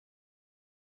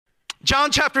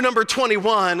John chapter number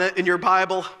 21 in your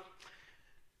Bible.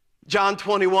 John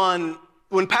 21.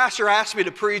 When Pastor asked me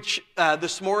to preach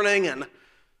this morning, and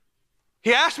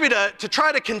he asked me to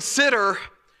try to consider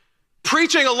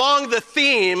preaching along the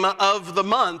theme of the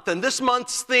month. And this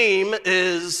month's theme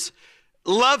is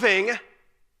loving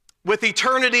with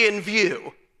eternity in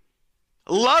view.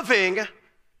 Loving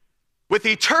with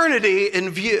eternity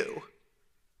in view.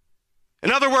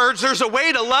 In other words, there's a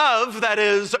way to love that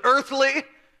is earthly,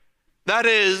 that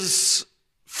is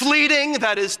fleeting,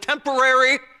 that is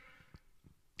temporary.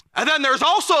 And then there's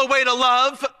also a way to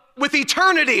love with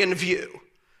eternity in view.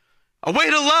 A way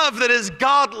to love that is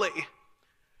godly,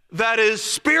 that is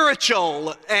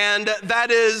spiritual, and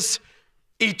that is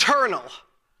eternal.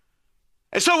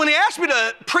 And so when he asked me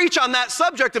to preach on that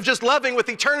subject of just loving with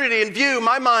eternity in view,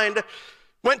 my mind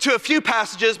went to a few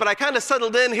passages, but I kind of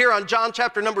settled in here on John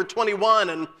chapter number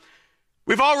 21, and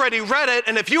we've already read it.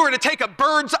 And if you were to take a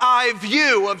bird's eye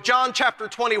view of John chapter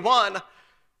 21,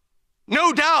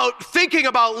 no doubt thinking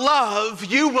about love,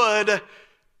 you would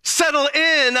settle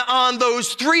in on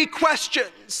those three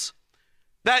questions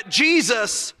that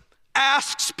Jesus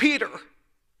asks Peter.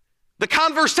 The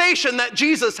conversation that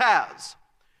Jesus has,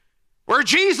 where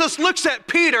Jesus looks at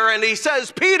Peter and he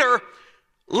says, "Peter,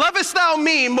 lovest thou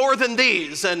me more than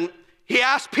these?" And he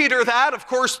asked Peter that, of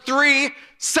course, three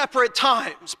separate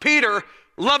times. "Peter,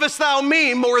 lovest thou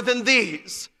me more than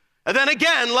these?" And then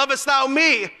again, "Lovest thou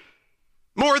me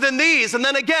more than these?" And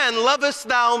then again, "Lovest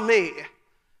thou me?"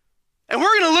 And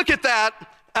we're going to look at that,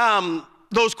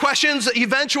 those questions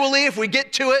eventually. If we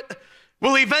get to it,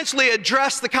 we'll eventually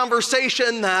address the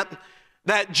conversation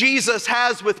that Jesus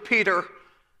has with Peter.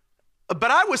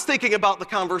 But I was thinking about the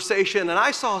conversation, and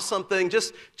I saw something,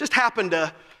 just happened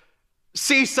to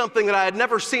see something that I had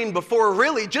never seen before,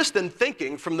 really just in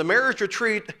thinking from the marriage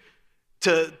retreat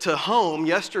to home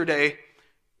yesterday.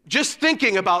 Just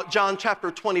thinking about John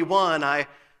chapter 21, I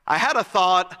had a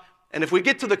thought, and if we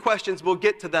get to the questions, we'll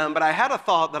get to them, but I had a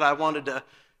thought that I wanted to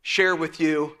share with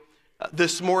you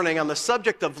this morning on the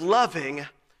subject of loving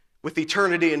with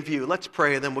eternity in view. Let's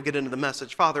pray, and then we'll get into the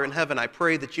message. Father in heaven, I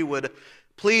pray that you would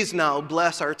please now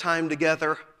bless our time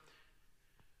together.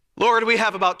 Lord, we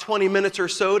have about 20 minutes or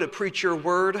so to preach your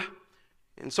word,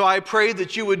 and so I pray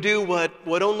that you would do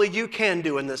what only you can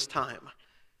do in this time.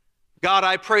 God,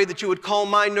 I pray that you would calm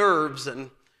my nerves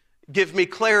and give me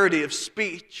clarity of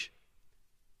speech.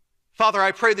 Father,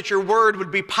 I pray that your word would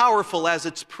be powerful as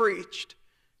it's preached.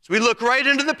 As we look right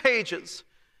into the pages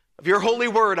of your holy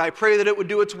word, I pray that it would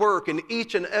do its work in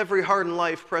each and every heart and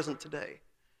life present today.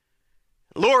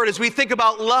 Lord, as we think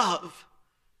about love,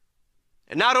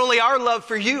 and not only our love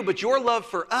for you, but your love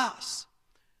for us,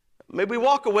 may we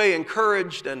walk away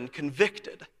encouraged and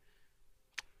convicted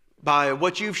by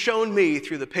what you've shown me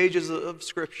through the pages of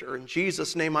Scripture. In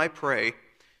Jesus' name I pray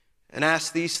and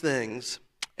ask these things.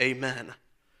 Amen.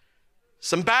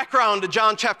 Some background to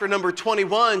John chapter number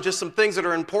 21, just some things that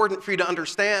are important for you to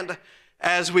understand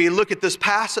as we look at this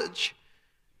passage.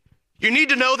 You need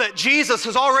to know that Jesus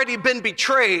has already been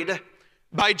betrayed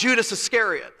by Judas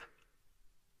Iscariot.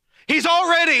 He's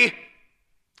already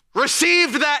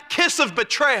received that kiss of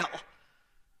betrayal.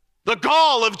 The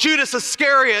gall of Judas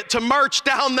Iscariot to march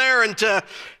down there and to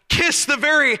kiss the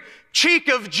very cheek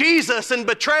of Jesus in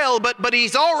betrayal, but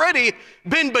he's already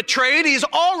been betrayed. He's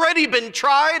already been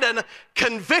tried and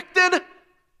convicted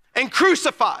and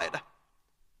crucified.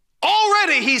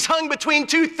 Already he's hung between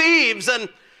two thieves and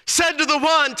said to the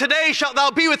one, "Today shalt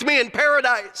thou be with me in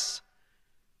paradise."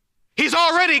 He's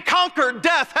already conquered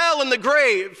death, hell, and the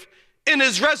grave in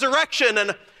his resurrection,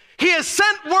 and he has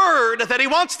sent word that he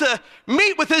wants to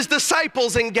meet with his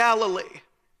disciples in Galilee.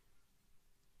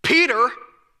 Peter,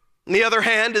 on the other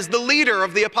hand, is the leader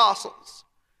of the apostles.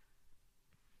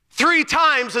 3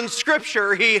 times in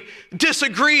Scripture, he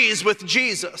disagrees with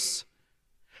Jesus.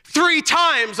 3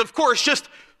 times, of course, just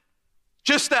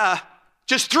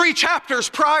 3 chapters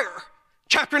prior,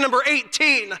 chapter number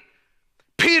 18,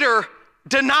 Peter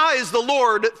denies the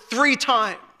Lord 3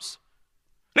 times.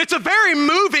 It's a very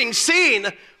moving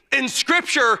scene in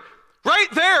Scripture.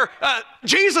 Right there,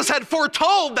 Jesus had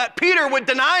foretold that Peter would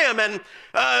deny him, and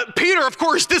Peter, of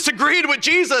course, disagreed with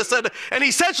Jesus and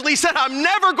essentially said, "I'm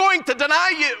never going to deny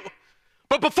you."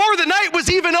 But before the night was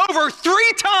even over,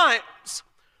 3 times,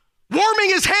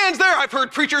 warming his hands there, I've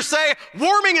heard preachers say,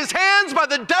 warming his hands by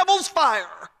the devil's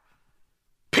fire,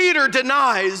 Peter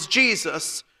denies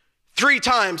Jesus 3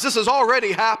 times. This has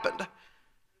already happened.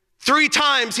 3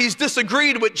 times he's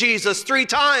disagreed with Jesus. 3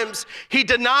 times he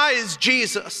denies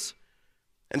Jesus.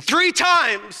 And 3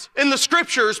 times in the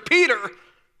Scriptures, Peter,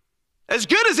 as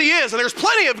good as he is, and there's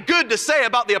plenty of good to say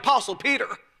about the Apostle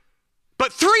Peter,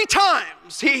 But 3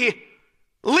 times he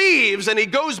leaves and he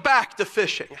goes back to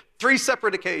fishing. 3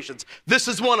 separate occasions. This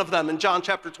is one of them in John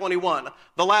chapter 21,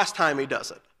 the last time he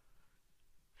does it.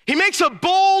 He makes a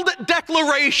bold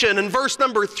declaration in verse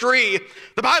number 3.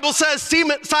 The Bible says,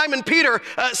 Simon Peter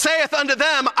saith unto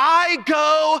them, I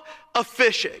go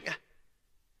a-fishing.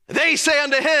 They say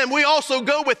unto him, we also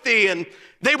go with thee. And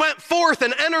they went forth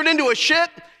and entered into a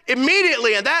ship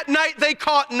immediately, and that night they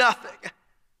caught nothing.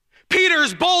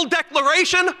 Peter's bold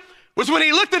declaration was when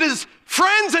he looked at his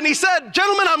friends and he said,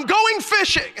 gentlemen, I'm going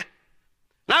fishing.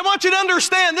 And I want you to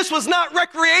understand, this was not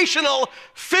recreational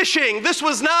fishing. This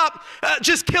was not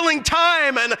just killing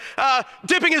time and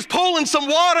dipping his pole in some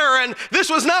water, and this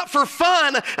was not for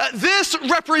fun. This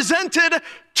represented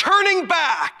turning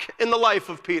back in the life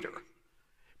of Peter.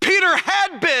 Peter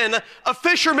had been a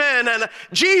fisherman, and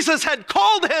Jesus had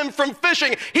called him from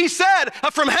fishing. He said,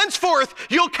 from henceforth,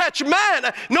 you'll catch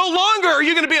men. No longer are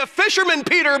you going to be a fisherman,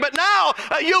 Peter, but now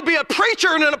you'll be a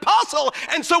preacher and an apostle.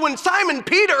 And so when Simon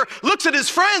Peter looks at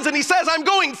his friends and he says, I'm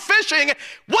going fishing,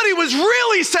 what he was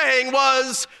really saying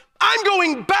was, I'm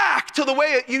going back to the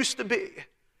way it used to be.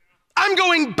 I'm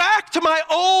going back to my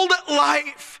old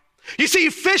life. You see,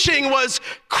 fishing was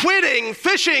quitting.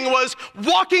 Fishing was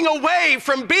walking away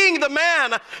from being the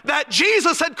man that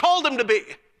Jesus had called him to be.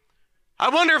 I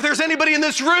wonder if there's anybody in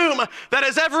this room that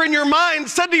has ever in your mind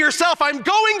said to yourself, I'm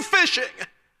going fishing.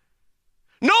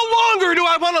 No longer do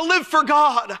I want to live for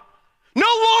God. No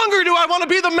longer do I want to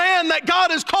be the man that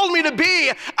God has called me to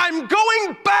be. I'm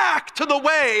going back to the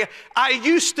way I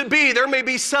used to be. There may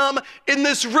be some in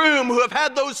this room who have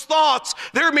had those thoughts.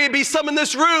 There may be some in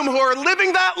this room who are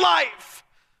living that life.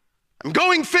 I'm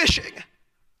going fishing.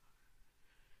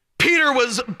 Peter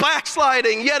was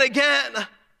backsliding yet again,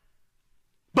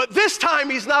 but this time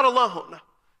he's not alone.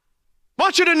 I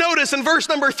want you to notice in verse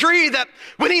number 3 that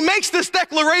when he makes this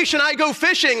declaration, I go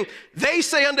fishing, they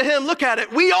say unto him, look at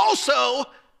it, we also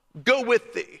go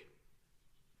with thee.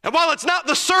 And while it's not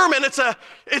the sermon,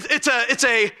 it's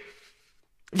a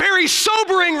very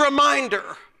sobering reminder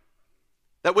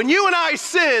that when you and I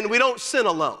sin, we don't sin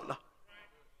alone.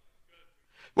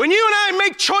 When you and I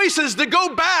make choices to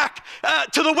go back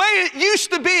to the way it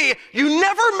used to be, you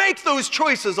never make those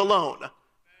choices alone.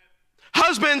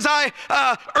 Husbands, I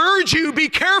urge you, be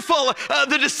careful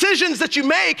the decisions that you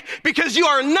make, because you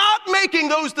are not making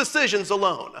those decisions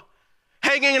alone.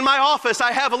 Hanging in my office,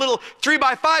 I have a little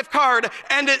 3x5 card,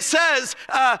 and it says,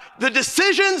 the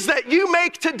decisions that you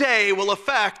make today will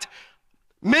affect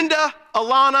Minda,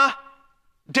 Alana,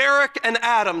 Derek, and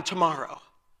Adam tomorrow.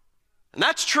 And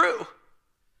that's true.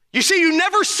 You see, you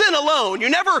never sin alone. You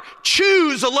never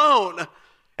choose alone.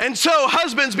 And so,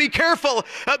 husbands, be careful.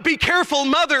 Be careful,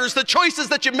 mothers. The choices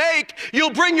that you make,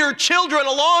 you'll bring your children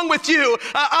along with you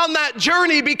on that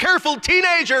journey. Be careful,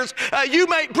 teenagers. You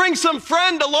might bring some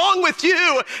friend along with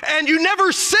you, and you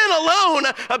never sin alone.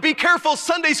 Be careful,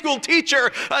 Sunday school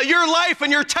teacher. Your life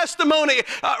and your testimony,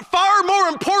 far more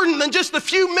important than just the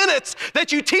few minutes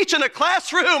that you teach in a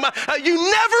classroom. You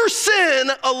never sin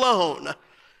alone.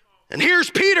 And here's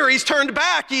Peter. He's turned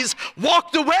back. He's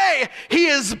walked away. He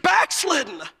is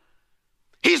backslidden.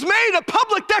 He's made a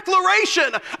public declaration.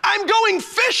 I'm going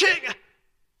fishing.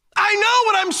 I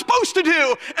know what I'm supposed to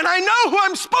do, and I know who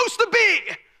I'm supposed to be.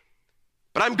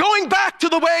 But I'm going back to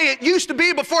the way it used to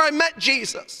be before I met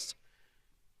Jesus.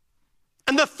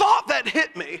 And the thought that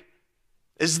hit me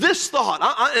is this thought.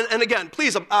 And again,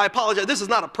 please, I apologize. This is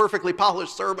not a perfectly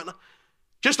polished sermon.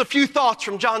 Just a few thoughts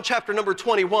from John chapter number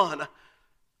 21.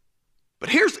 But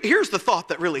here's the thought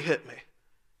that really hit me.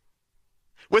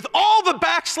 With all the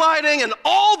backsliding and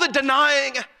all the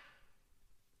denying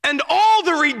and all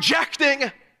the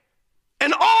rejecting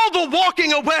and all the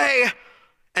walking away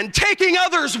and taking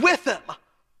others with him,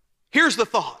 here's the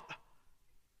thought.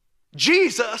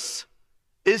 Jesus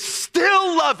is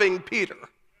still loving Peter.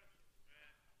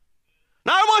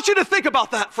 Now I want you to think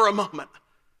about that for a moment.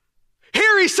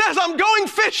 Here he says, I'm going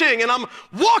fishing and I'm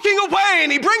walking away,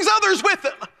 and he brings others with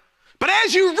him. But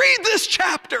as you read this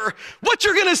chapter, what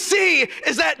you're going to see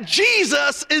is that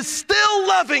Jesus is still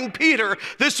loving Peter.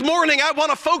 This morning, I want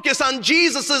to focus on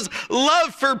Jesus'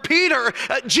 love for Peter.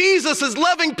 Jesus is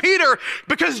loving Peter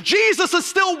because Jesus is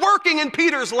still working in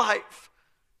Peter's life.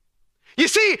 You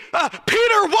see,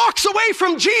 Peter walks away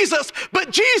from Jesus, but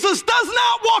Jesus does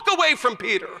not walk away from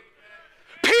Peter.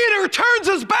 Peter turns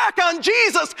his back on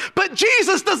Jesus, but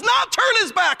Jesus does not turn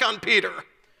his back on Peter.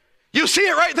 You see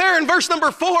it right there in verse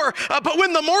number 4. But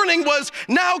when the morning was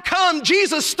now come,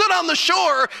 Jesus stood on the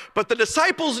shore, but the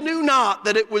disciples knew not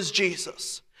that it was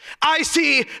Jesus. I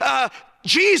see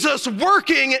Jesus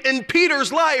working in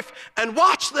Peter's life, and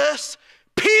watch this.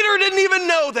 Peter didn't even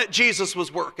know that Jesus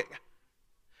was working.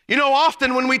 You know,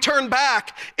 often when we turn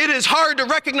back, it is hard to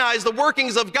recognize the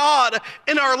workings of God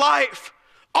in our life.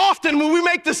 Often when we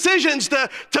make decisions to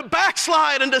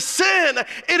backslide and to sin,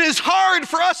 it is hard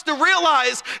for us to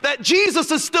realize that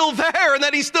Jesus is still there and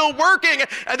that he's still working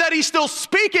and that he's still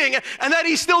speaking and that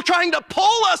he's still trying to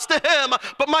pull us to him.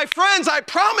 But my friends, I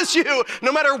promise you,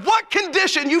 no matter what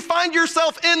condition you find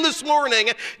yourself in this morning,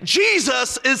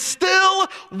 Jesus is still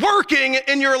working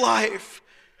in your life.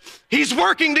 He's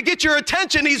working to get your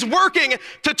attention. He's working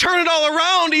to turn it all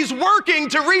around. He's working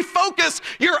to refocus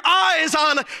your eyes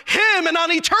on him and on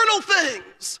eternal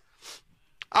things.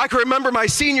 I can remember my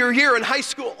senior year in high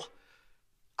school.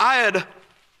 I had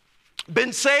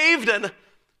been saved and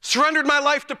surrendered my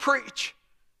life to preach.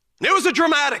 And it was a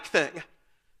dramatic thing.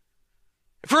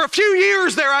 For a few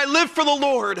years there, I lived for the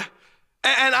Lord.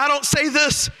 And I don't say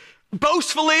this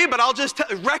boastfully, but I'll just tell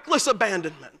you, reckless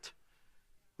abandonment.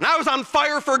 And I was on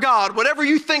fire for God, whatever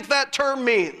you think that term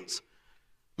means.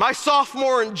 My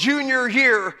sophomore and junior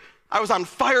year, I was on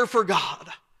fire for God.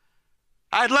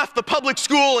 I had left the public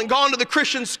school and gone to the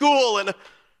Christian school, and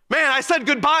man, I said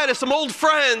goodbye to some old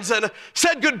friends and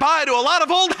said goodbye to a lot of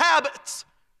old habits.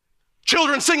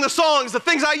 Children sing the songs, the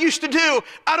things I used to do,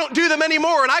 I don't do them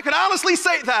anymore. And I could honestly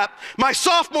say that. My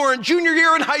sophomore and junior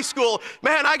year in high school,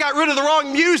 man, I got rid of the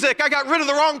wrong music. I got rid of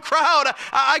the wrong crowd.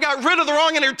 I got rid of the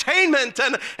wrong entertainment.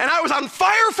 And I was on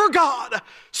fire for God,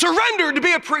 surrendered to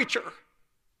be a preacher.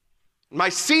 My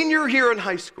senior year in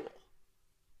high school,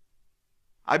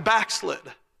 I backslid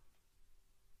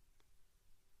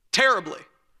terribly.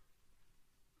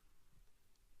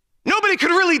 Nobody could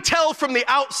really tell from the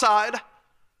outside.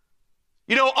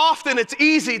 You know, often it's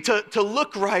easy to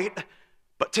look right,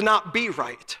 but to not be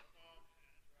right.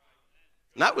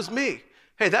 And that was me.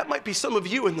 Hey, that might be some of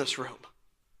you in this room.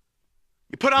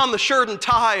 You put on the shirt and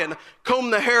tie and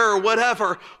comb the hair or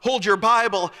whatever, hold your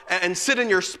Bible and sit in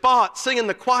your spot, sing in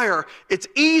the choir. It's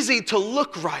easy to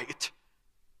look right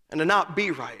and to not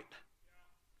be right.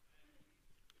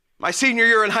 My senior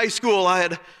year in high school, I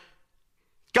had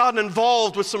gotten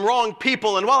involved with some wrong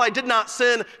people. And while I did not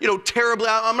sin, terribly,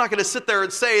 I'm not going to sit there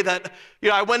and say that,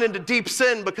 I went into deep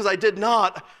sin, because I did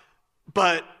not.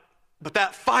 But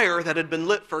that fire that had been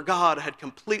lit for God had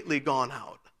completely gone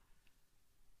out.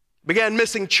 Began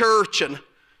missing church and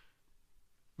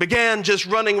began just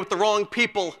running with the wrong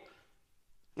people.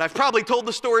 And I've probably told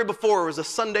the story before. It was a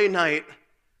Sunday night.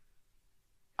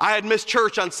 I had missed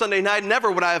church on Sunday night. Never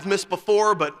would I have missed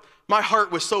before, but my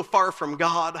heart was so far from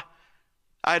God.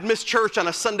 I had missed church on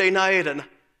a Sunday night, and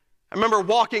I remember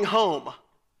walking home.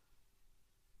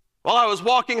 While I was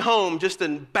walking home, just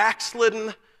in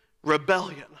backslidden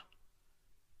rebellion,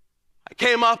 I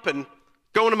came up and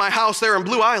going to my house there in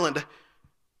Blue Island. There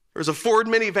was a Ford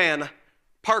minivan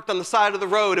parked on the side of the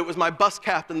road. It was my bus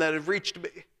captain that had reached me.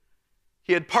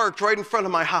 He had parked right in front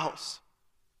of my house.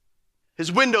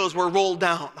 His windows were rolled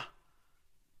down. And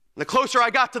the closer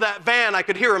I got to that van, I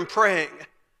could hear him praying.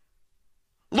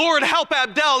 Lord, help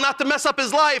Abdel not to mess up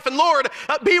his life. And Lord,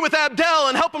 be with Abdel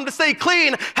and help him to stay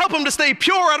clean, help him to stay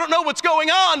pure. I don't know what's going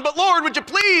on, but Lord, would you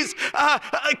please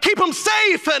keep him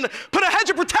safe and put a hedge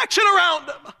of protection around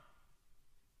him.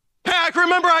 I can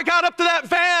remember I got up to that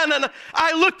van and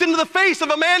I looked into the face of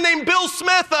a man named Bill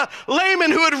Smith, a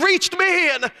layman who had reached me,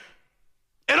 and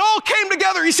it all came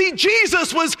together. You see,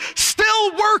 Jesus was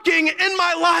still working in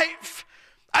my life.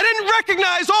 I didn't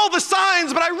recognize all the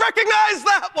signs, but I recognized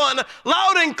that one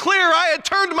loud and clear. I had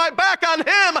turned my back on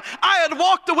him. I had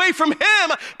walked away from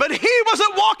him, but he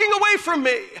wasn't walking away from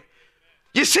me.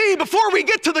 You see, before we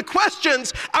get to the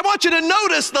questions, I want you to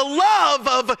notice the love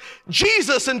of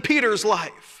Jesus in Peter's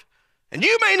life. And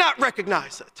you may not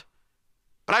recognize it,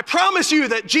 but I promise you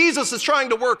that Jesus is trying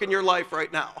to work in your life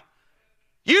right now.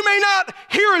 You may not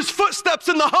hear his footsteps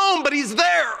in the home, but he's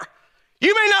there.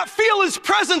 You may not feel his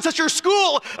presence at your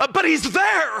school, but he's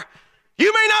there.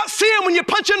 You may not see him when you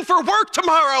punch in for work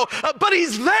tomorrow, but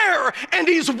he's there and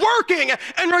he's working.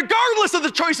 And regardless of the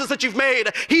choices that you've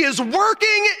made, he is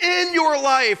working in your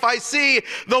life. I see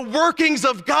the workings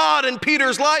of God in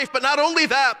Peter's life, but not only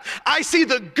that, I see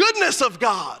the goodness of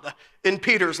God in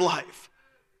Peter's life.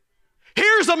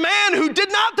 Here's a man who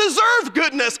did not deserve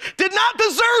goodness, did not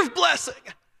deserve blessing.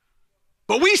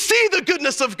 But we see the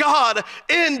goodness of God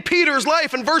in Peter's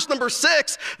life. In verse number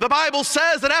 6, the Bible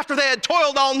says that after they had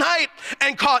toiled all night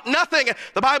and caught nothing,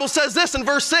 the Bible says this in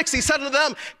verse 6, he said to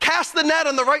them, cast the net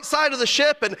on the right side of the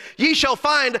ship, and ye shall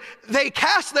find. They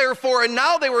cast therefore, and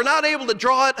now they were not able to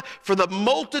draw it for the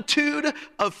multitude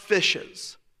of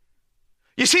fishes.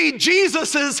 You see,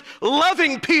 Jesus is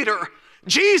loving Peter.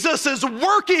 Jesus is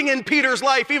working in Peter's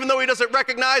life, even though he doesn't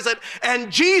recognize it,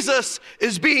 and Jesus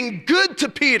is being good to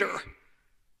Peter.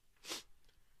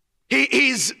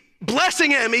 He's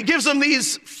blessing him. He gives him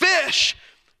these fish,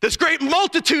 this great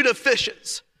multitude of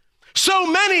fishes. So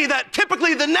many that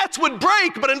typically the nets would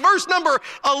break, but in verse number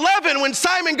 11, when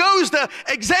Simon goes to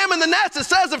examine the nets, it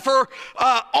says that for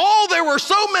all there were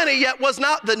so many, yet was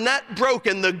not the net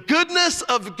broken. The goodness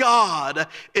of God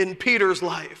in Peter's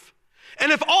life.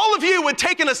 And if all of you would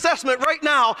take an assessment right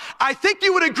now, I think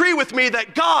you would agree with me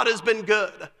that God has been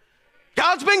good.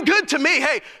 God's been good to me.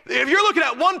 Hey, if you're looking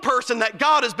at one person that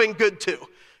God has been good to,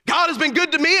 God has been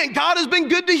good to me and God has been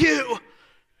good to you.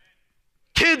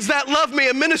 Kids that love me,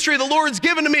 a ministry the Lord's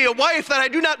given to me, a wife that I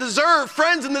do not deserve,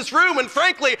 friends in this room, and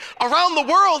frankly, around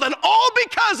the world, and all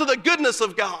because of the goodness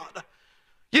of God.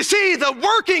 You see, the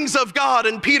workings of God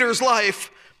in Peter's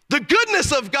life, the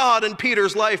goodness of God in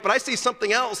Peter's life, but I see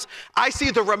something else. I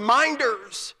see the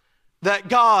reminders that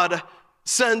God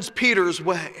sends Peter's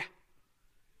way.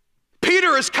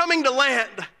 Peter is coming to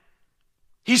land.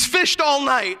 He's fished all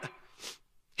night.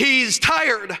 He's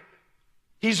tired.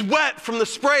 He's wet from the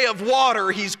spray of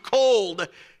water. He's cold.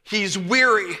 He's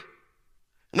weary.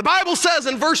 And the Bible says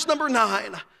in verse number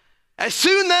 9, as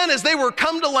soon then as they were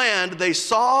come to land, they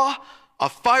saw a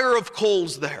fire of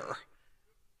coals there,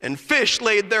 and fish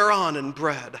laid thereon and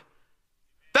bread.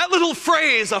 That little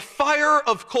phrase, a fire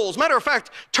of coals. Matter of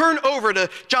fact, turn over to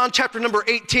John chapter number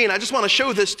 18. I just want to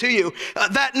show this to you.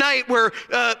 That night where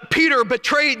Peter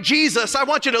betrayed Jesus, I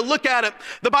want you to look at it.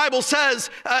 The Bible says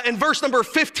in verse number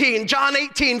 15, John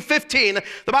 18:15,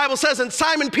 the Bible says, and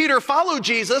Simon Peter followed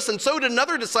Jesus, and so did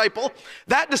another disciple.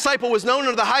 That disciple was known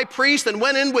unto the high priest and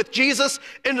went in with Jesus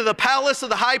into the palace of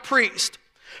the high priest.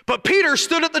 But Peter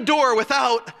stood at the door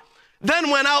without.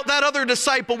 Then went out that other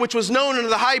disciple, which was known unto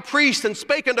the high priest, and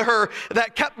spake unto her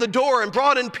that kept the door, and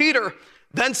brought in Peter.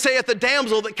 Then saith the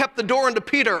damsel that kept the door unto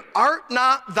Peter, art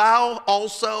not thou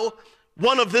also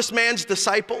one of this man's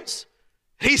disciples?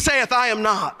 He saith, I am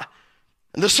not.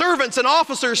 And the servants and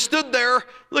officers stood there,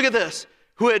 look at this,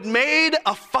 who had made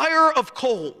a fire of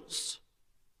coals,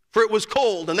 for it was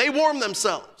cold, and they warmed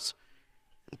themselves.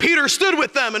 And Peter stood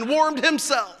with them and warmed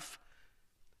himself.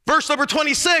 Verse number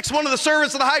 26, one of the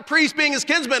servants of the high priest, being his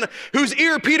kinsman, whose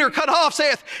ear Peter cut off,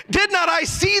 saith, did not I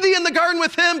see thee in the garden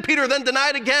with him? Peter then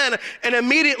denied again, and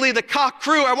immediately the cock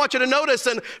crew. I want you to notice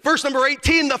in verse number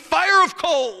 18, the fire of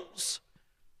coals.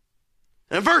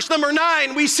 And in verse number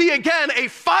 9, we see again a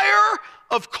fire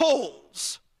of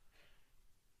coals.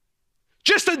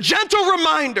 Just a gentle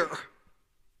reminder.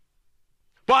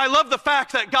 Well, I love the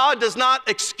fact that God does not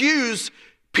excuse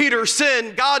Peter's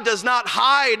sin. God does not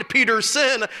hide Peter's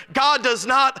sin. God does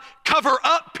not cover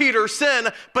up Peter's sin,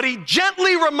 but he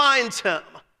gently reminds him.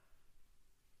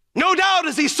 No doubt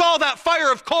as he saw that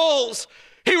fire of coals,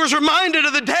 he was reminded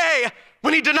of the day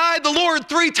when he denied the Lord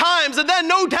 3 times. And then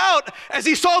no doubt as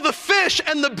he saw the fish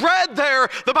and the bread there,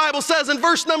 the Bible says in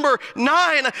verse number 9,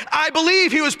 I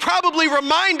believe he was probably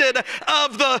reminded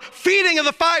of the feeding of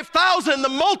the 5,000, the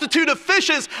multitude of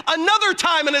fishes, another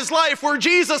time in his life where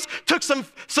Jesus took some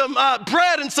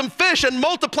bread and some fish and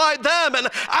multiplied them. And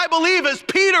I believe as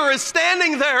Peter is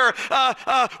standing there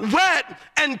wet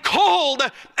and cold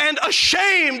and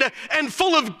ashamed and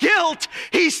full of guilt,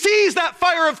 he sees that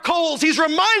fire of coals. He's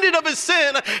reminded of his sin.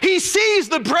 He sees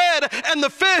the bread and the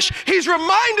fish. He's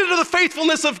reminded of the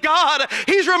faithfulness of God.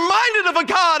 He's reminded of a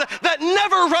God that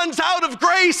never runs out of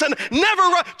grace and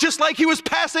just like he was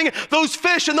passing those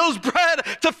fish and those bread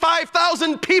to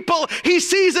 5,000 people, he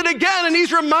sees it again and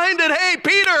he's reminded, hey,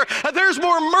 Peter, there's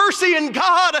more mercy in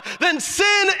God than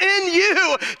sin in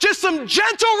you. Just some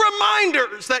gentle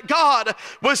reminders that God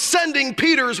was sending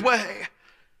Peter's way.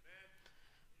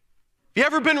 You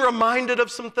ever been reminded of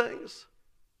some things?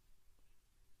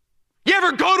 You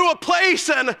ever go to a place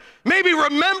and maybe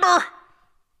remember,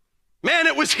 man,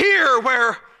 it was here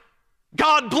where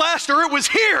God blessed, or it was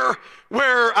here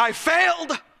where I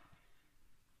failed?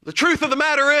 The truth of the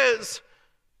matter is,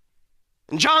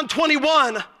 in John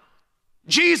 21,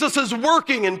 Jesus is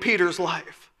working in Peter's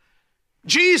life.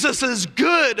 Jesus is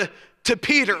good to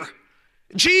Peter.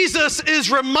 Jesus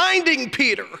is reminding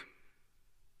Peter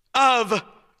of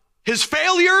his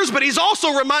failures, but he's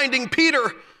also reminding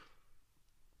Peter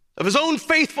of his own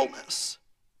faithfulness.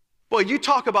 Boy, you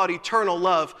talk about eternal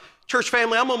love. Church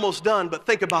family, I'm almost done, but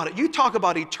think about it. You talk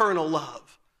about eternal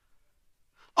love.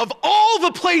 Of all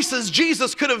the places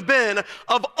Jesus could have been,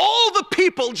 of all the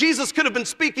people Jesus could have been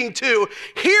speaking to,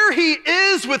 here he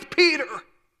is with Peter.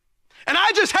 And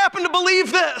I just happen to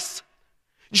believe this.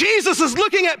 Jesus is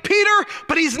looking at Peter,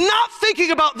 but he's not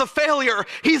thinking about the failure.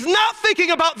 He's not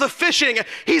thinking about the fishing.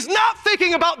 He's not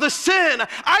thinking about the sin.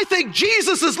 I think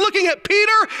Jesus is looking at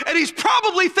Peter, and he's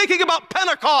probably thinking about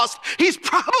Pentecost. He's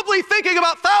probably thinking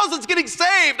about thousands getting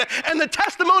saved and the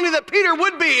testimony that Peter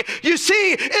would be. You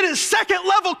see, it is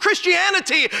second-level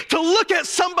Christianity to look at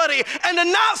somebody and to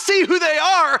not see who they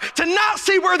are, to not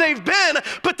see where they've been,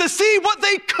 but to see what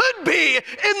they could be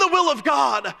in the will of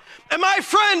God. And my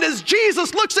friend, as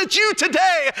Jesus looks at you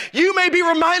today, you may be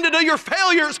reminded of your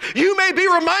failures. You may be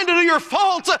reminded of your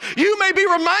faults. You may be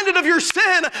reminded of your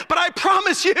sin. But I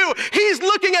promise you, he's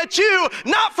looking at you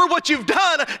not for what you've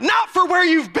done, not for where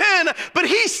you've been, but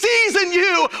he sees in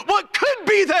you what could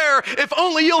be there if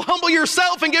only you'll humble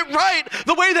yourself and get right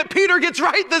the way that Peter gets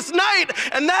right this night.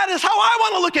 And that is how I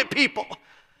want to look at people.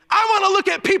 I want to look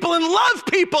at people and love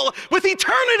people with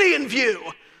eternity in view.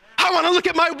 I want to look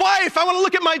at my wife. I want to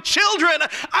look at my children.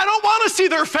 I don't want to see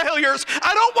their failures.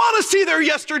 I don't want to see their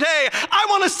yesterday. I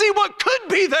want to see what could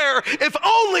be there if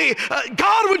only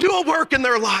God would do a work in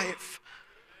their life.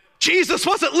 Jesus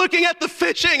wasn't looking at the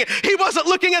fishing. He wasn't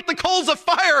looking at the coals of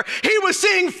fire. He was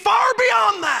seeing far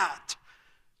beyond that.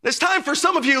 It's time for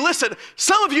some of you, listen,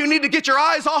 some of you need to get your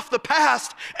eyes off the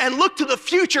past and look to the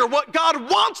future, what God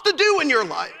wants to do in your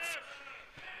life.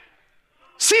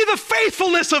 See the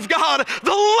faithfulness of God,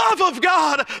 the love of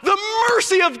God, the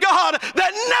mercy of God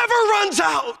that never runs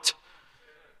out.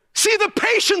 See the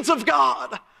patience of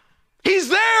God. He's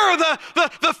there.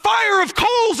 The fire of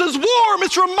coals is warm.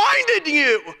 It's reminded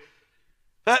you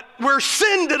that where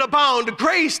sin did abound,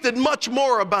 grace did much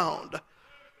more abound.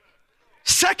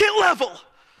 Second level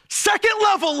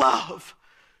love.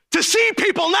 To see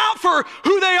people not for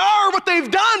who they are, what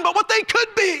they've done, but what they could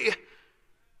be.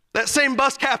 That same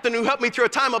bus captain who helped me through a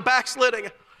time of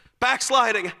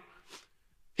backsliding,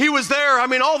 he was there,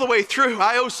 all the way through.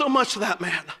 I owe so much to that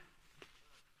man.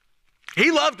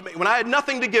 He loved me. When I had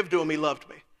nothing to give to him, he loved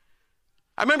me.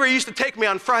 I remember he used to take me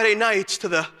on Friday nights to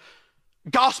the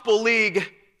Gospel League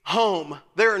home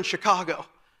there in Chicago.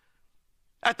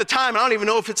 At the time, I don't even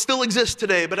know if it still exists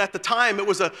today, but at the time, it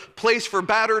was a place for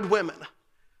battered women.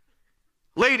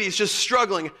 Ladies just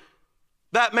struggling.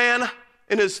 That man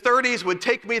in his 30s would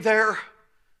take me there.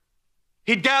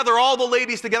 He'd gather all the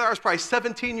ladies together. I was probably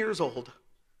 17 years old,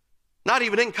 not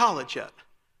even in college yet.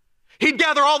 He'd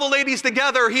gather all the ladies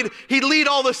together. He'd lead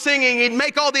all the singing. He'd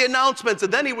make all the announcements,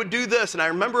 and then he would do this, and I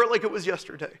remember it like it was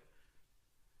yesterday.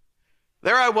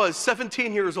 There I was,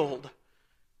 17 years old.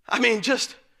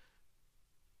 Just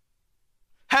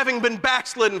having been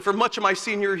backslidden for much of my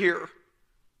senior year.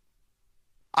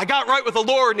 I got right with the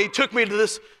Lord, and he took me to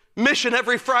this mission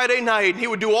every Friday night, and he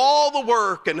would do all the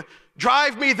work and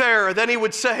drive me there. Then he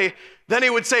would say,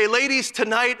 ladies,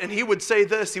 tonight, and he would say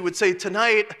this, he would say,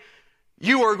 tonight,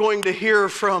 you are going to hear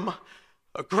from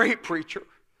a great preacher.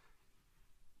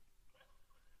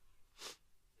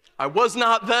 I was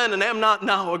not then and am not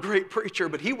now a great preacher,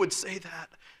 but he would say that.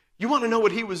 You want to know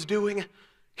what he was doing?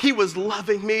 He was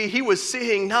loving me. He was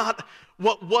seeing not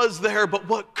what was there, but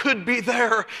what could be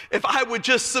there if I would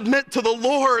just submit to the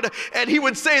Lord. And he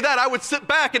would say that. I would sit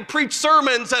back and preach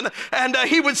sermons, and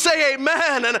he would say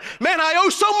amen. And man, I owe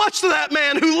so much to that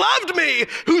man who loved me,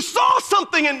 who saw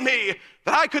something in me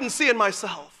that I couldn't see in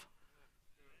myself.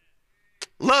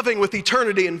 Loving with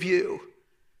eternity in view.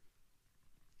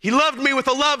 He loved me with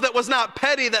a love that was not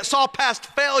petty, that saw past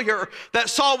failure, that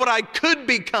saw what I could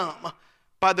become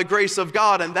by the grace of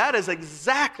God. And that is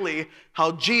exactly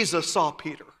how Jesus saw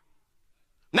Peter.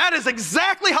 And that is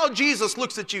exactly how Jesus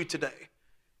looks at you today.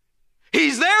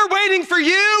 He's there waiting for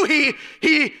you.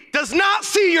 He does not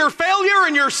see your failure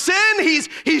and your sin.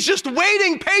 He's just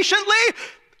waiting patiently.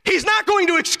 He's not going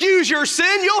to excuse your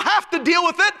sin. You'll have to deal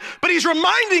with it. But he's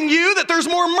reminding you that there's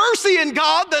more mercy in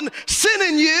God than sin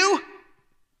in you.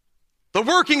 The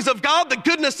workings of God, the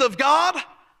goodness of God.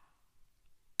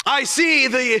 I see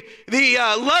the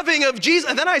loving of Jesus.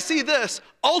 And then I see this.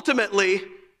 Ultimately,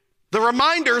 the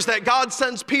reminders that God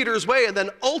sends Peter's way. And then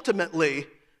ultimately,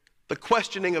 the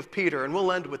questioning of Peter. And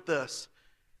we'll end with this.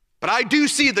 But I do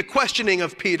see the questioning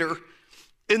of Peter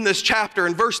in this chapter.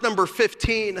 In verse number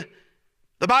 15,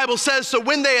 the Bible says, so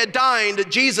when they had dined,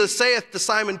 Jesus saith to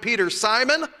Simon Peter,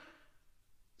 Simon,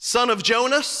 son of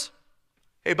Jonas.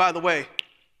 Hey, by the way,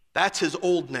 that's his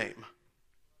old name.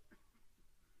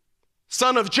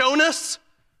 Son of Jonas.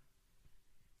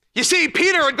 You see,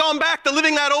 Peter had gone back to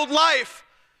living that old life.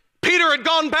 Peter had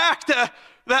gone back to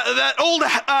that old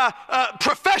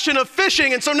profession of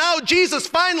fishing. And so now Jesus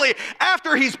finally,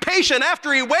 after he's patient,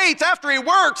 after he waits, after he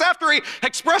works, after he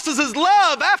expresses his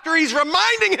love, after he's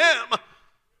reminding him,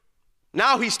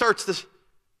 now he starts to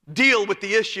deal with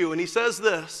the issue, and he says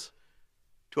this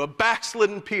to a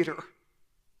backslidden Peter: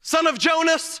 son of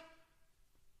Jonas,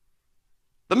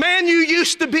 the man you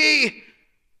used to be,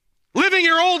 living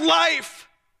your old life.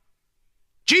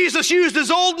 Jesus used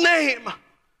his old name,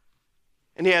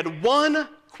 and he had one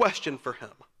question for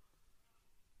him,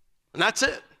 and that's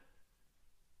it.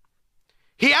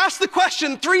 He asked the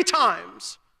question 3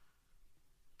 times,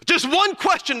 but just one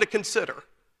question to consider.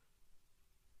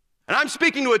 And I'm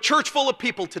speaking to a church full of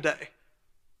people today,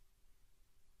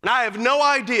 and I have no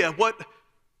idea what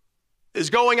is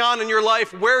going on in your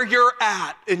life, where you're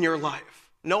at in your life.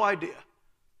 No idea.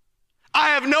 I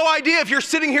have no idea if you're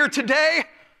sitting here today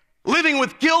living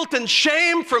with guilt and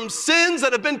shame from sins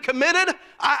that have been committed.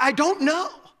 I don't know.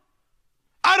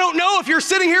 I don't know if you're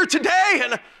sitting here today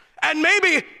and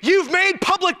maybe you've made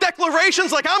public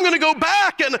declarations like, I'm going to go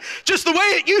back and just the way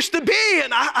it used to be,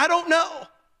 and I don't know.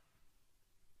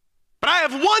 But I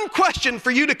have one question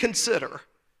for you to consider,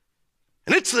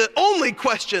 and it's the only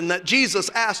question that Jesus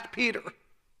asked Peter.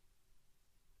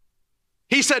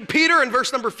 He said, Peter, in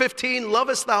verse number 15,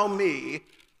 lovest thou me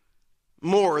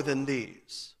more than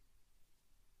these?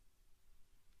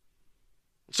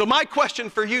 So my question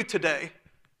for you today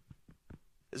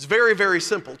is very, very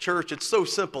simple, church. It's so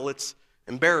simple, it's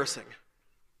embarrassing.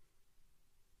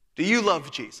 Do you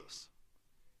love Jesus?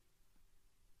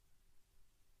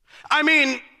 I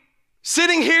mean,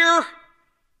 sitting here,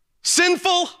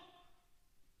 sinful,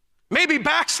 maybe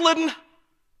backslidden,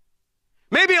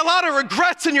 maybe a lot of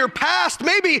regrets in your past,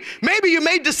 maybe you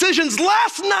made decisions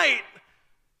last night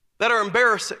that are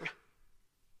embarrassing.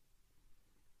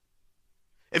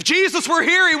 If Jesus were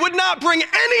here, he would not bring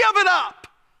any of it up.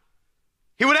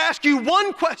 He would ask you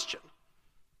one question: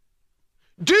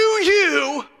 do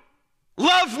you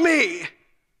love me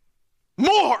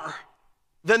more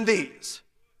than these?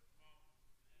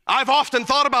 I've often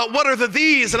thought about what are the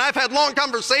these, and I've had long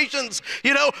conversations,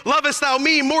 lovest thou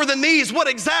me more than these? What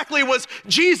exactly was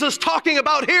Jesus talking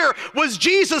about here? Was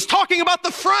Jesus talking about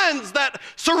the friends that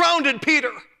surrounded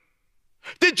Peter?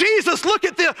 Did Jesus look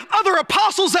at the other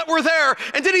apostles that were there,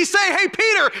 and did he say, hey,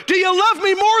 Peter, do you love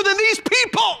me more than these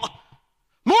people?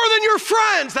 More than your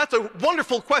friends? That's a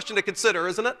wonderful question to consider,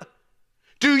 isn't it?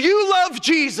 Do you love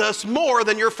Jesus more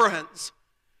than your friends?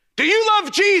 Do you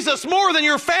love Jesus more than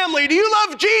your family? Do you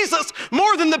love Jesus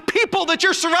more than the people that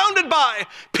you're surrounded by?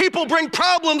 People bring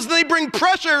problems, and they bring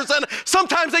pressures, and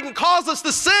sometimes they can cause us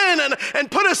to sin and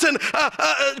put us in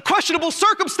questionable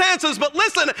circumstances. But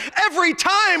listen, every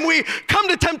time we come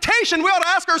to temptation, we ought to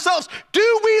ask ourselves,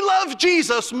 do we love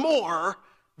Jesus more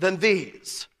than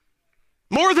these?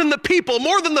 More than the people,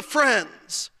 more than the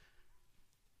friends?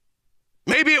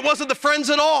 Maybe it wasn't the friends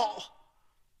at all.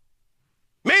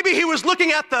 Maybe he was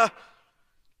looking at the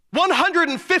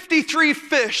 153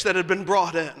 fish that had been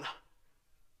brought in.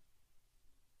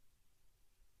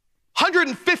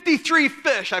 153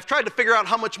 fish. I've tried to figure out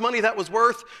how much money that was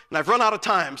worth, and I've run out of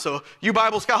time, so you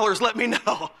Bible scholars let me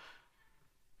know.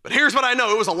 But here's what I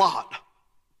know: it was a lot.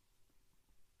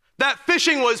 That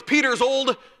fishing was Peter's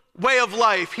old way of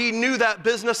life. He knew that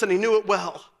business, and he knew it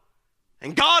well.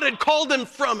 And God had called him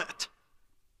from it.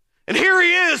 And here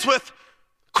he is with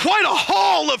quite a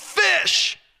haul of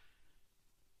fish.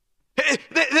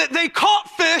 They caught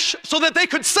fish so that they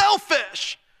could sell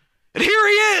fish. And here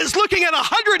he is looking at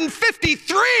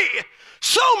 153.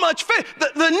 So much fish.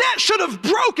 The net should have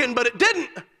broken, but it didn't.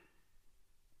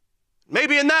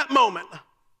 Maybe in that moment,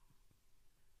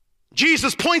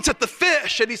 Jesus points at the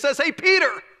fish and he says, hey,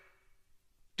 Peter,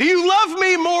 do you love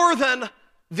me more than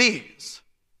these?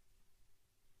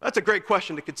 That's a great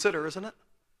question to consider, isn't it?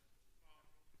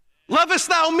 Lovest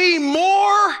thou me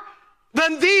more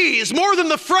than these, more than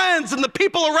the friends and the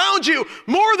people around you,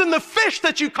 more than the fish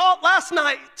that you caught last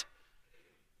night,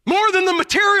 more than the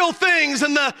material things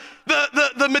and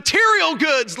the material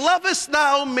goods? Lovest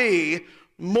thou me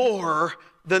more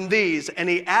than these? And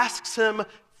he asks him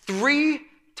 3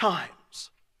 times.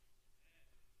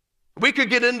 We could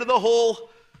get into the whole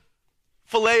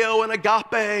phileo and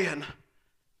agape, and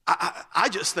I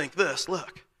just think this,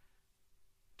 look.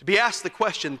 To be asked the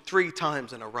question 3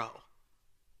 times in a row.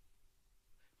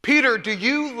 Peter, do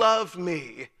you love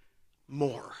me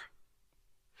more?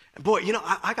 And boy,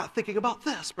 I got thinking about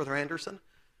this, Brother Anderson.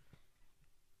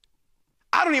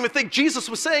 I don't even think Jesus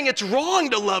was saying it's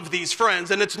wrong to love these friends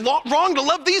and it's wrong to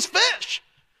love these fish.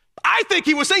 I think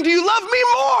he was saying, do you love me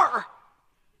more?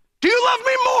 Do you love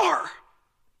me more?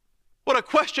 What a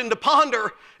question to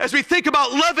ponder as we think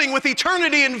about loving with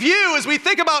eternity in view, as we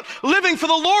think about living for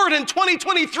the Lord in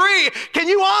 2023. Can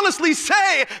you honestly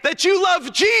say that you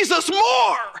love Jesus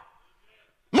more?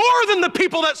 more than the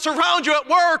people that surround you at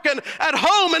work and at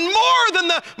home, and more than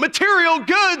the material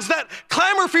goods that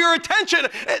clamor for your attention.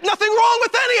 Nothing wrong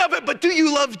with any of it, but do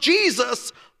you love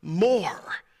Jesus more?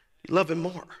 You love him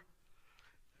more.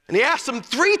 And he asked him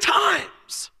 3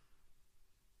 times,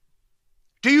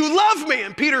 do you love me?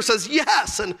 And Peter says,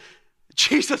 yes. And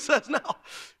Jesus says, no.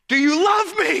 Do you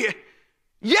love me?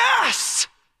 Yes.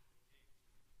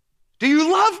 Do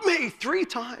you love me? 3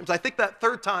 times. I think that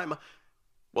 3rd time,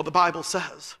 well, the Bible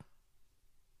says,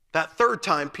 that 3rd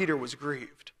time Peter was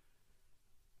grieved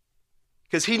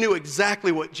because he knew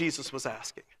exactly what Jesus was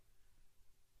asking.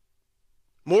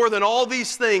 More than all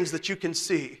these things that you can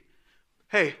see,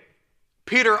 hey,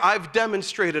 Peter, I've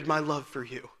demonstrated my love for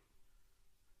you.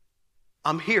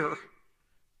 I'm here.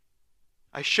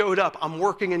 I showed up. I'm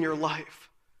working in your life.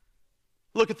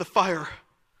 Look at the fire.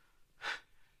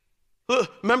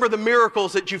 Remember the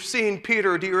miracles that you've seen,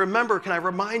 Peter. Do you remember? Can I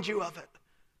remind you of it?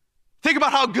 Think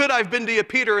about how good I've been to you,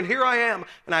 Peter, and here I am.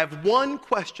 And I have one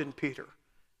question, Peter.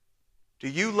 Do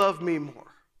you love me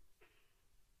more?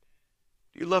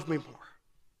 Do you love me more?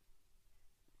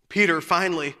 Peter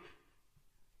finally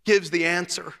gives the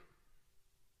answer.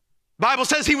 The Bible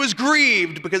says he was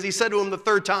grieved because he said to him the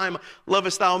 3rd time,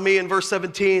 lovest thou me? In verse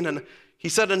 17, and he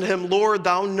said unto him, Lord,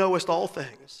 thou knowest all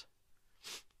things,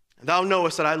 and thou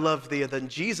knowest that I love thee. And then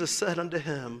Jesus said unto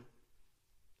him,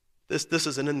 this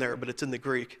isn't in there, but it's in the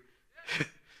Greek.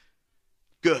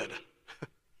 Good.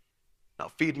 Now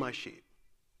feed my sheep.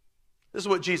 This is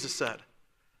what Jesus said.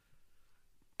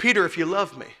 Peter, if you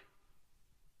love me,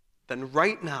 then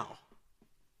right now,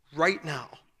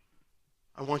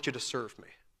 I want you to serve me.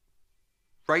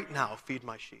 Right now, feed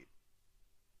my sheep.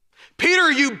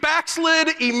 Peter, you backslid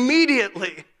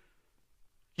immediately.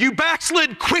 You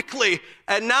backslid quickly,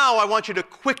 and now I want you to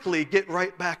quickly get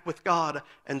right back with God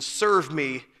and serve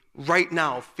me right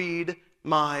now. Feed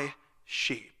my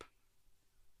sheep.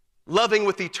 Loving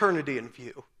with eternity in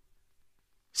view.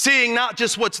 Seeing not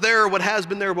just what's there, what has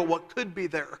been there, but what could be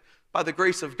there by the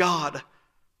grace of God.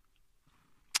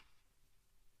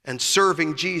 And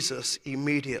serving Jesus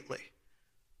immediately.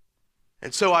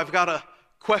 And so I've got a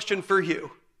question for you,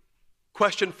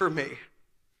 question for me.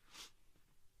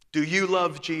 Do you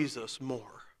love Jesus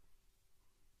more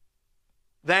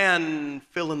than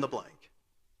fill in the blank?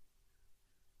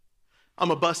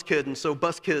 I'm a bus kid, and so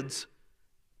bus kids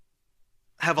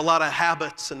have a lot of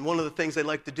habits, and one of the things they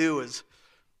like to do is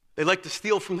they like to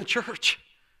steal from the church.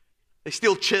 They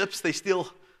steal chips, they steal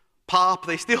pop,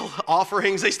 they steal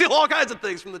offerings, they steal all kinds of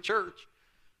things from the church.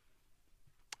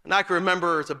 And I can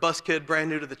remember as a bus kid, brand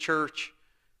new to the church,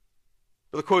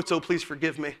 with a quote, so please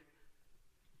forgive me,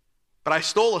 but I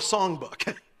stole a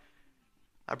songbook.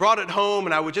 I brought it home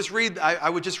and I would just read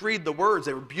the words.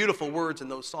 They were beautiful words in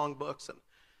those songbooks. And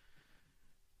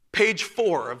page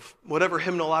 4 of whatever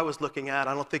hymnal I was looking at,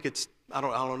 I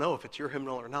don't know if it's your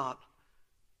hymnal or not.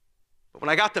 But when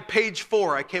I got to page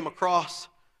 4, I came across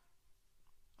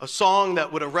a song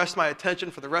that would arrest my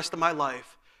attention for the rest of my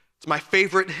life. It's my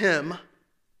favorite hymn.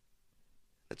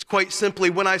 It's quite simply,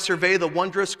 When I Survey the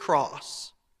Wondrous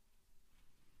Cross.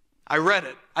 I read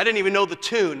it. I didn't even know the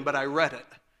tune, but I read it.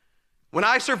 When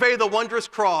I survey the wondrous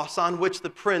cross on which the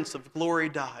Prince of Glory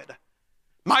died,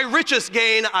 my richest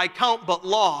gain I count but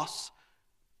loss,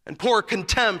 and pour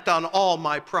contempt on all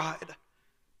my pride.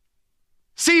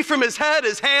 See from his head,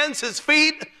 his hands, his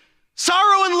feet,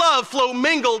 sorrow and love flow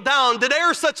mingled down. Did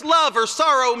e'er such love or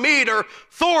sorrow meet, or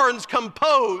thorns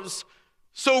compose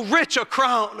so rich a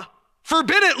crown?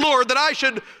 Forbid it, Lord, that I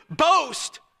should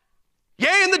boast.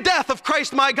 Yea, in the death of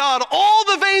Christ my God, all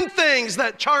the vain things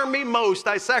that charm me most,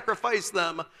 I sacrifice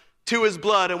them to his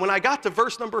blood. And when I got to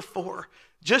verse number 4,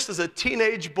 just as a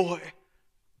teenage boy,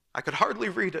 I could hardly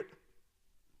read it.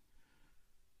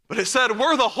 But it said,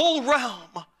 were the whole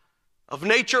realm of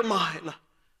nature mine,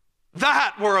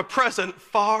 that were a present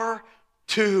far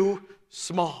too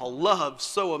small. Love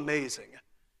so amazing,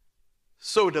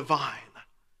 so divine,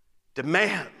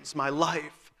 demands my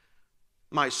life,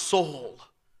 my soul,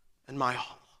 and my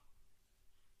all.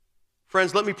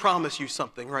 Friends, let me promise you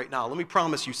something right now. Let me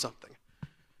promise you something.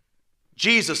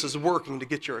 Jesus is working to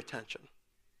get your attention.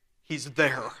 He's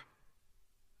there.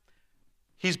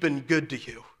 He's been good to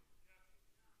you.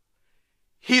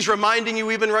 He's reminding you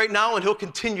even right now, and he'll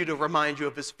continue to remind you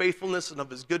of his faithfulness and of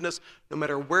his goodness, no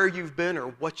matter where you've been or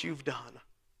what you've done.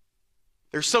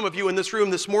 There's some of you in this room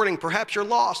this morning, perhaps you're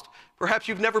lost. Perhaps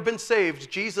you've never been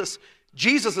saved. Jesus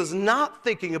is not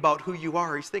thinking about who you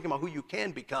are. He's thinking about who you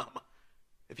can become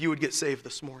if you would get saved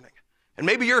this morning. And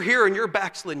maybe you're here and you're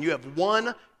backslidden. You have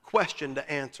one question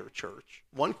to answer, church.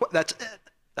 That's it.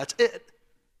 That's it.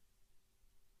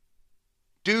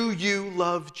 Do you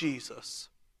love Jesus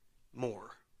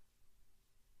more?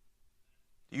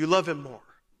 Do you love him more?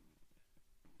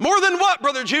 More than what,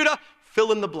 Brother Judah?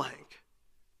 Fill in the blank.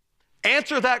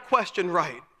 Answer that question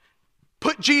right.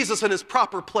 Put Jesus in his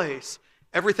proper place.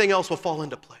 Everything else will fall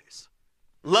into place.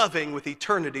 Loving with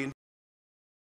eternity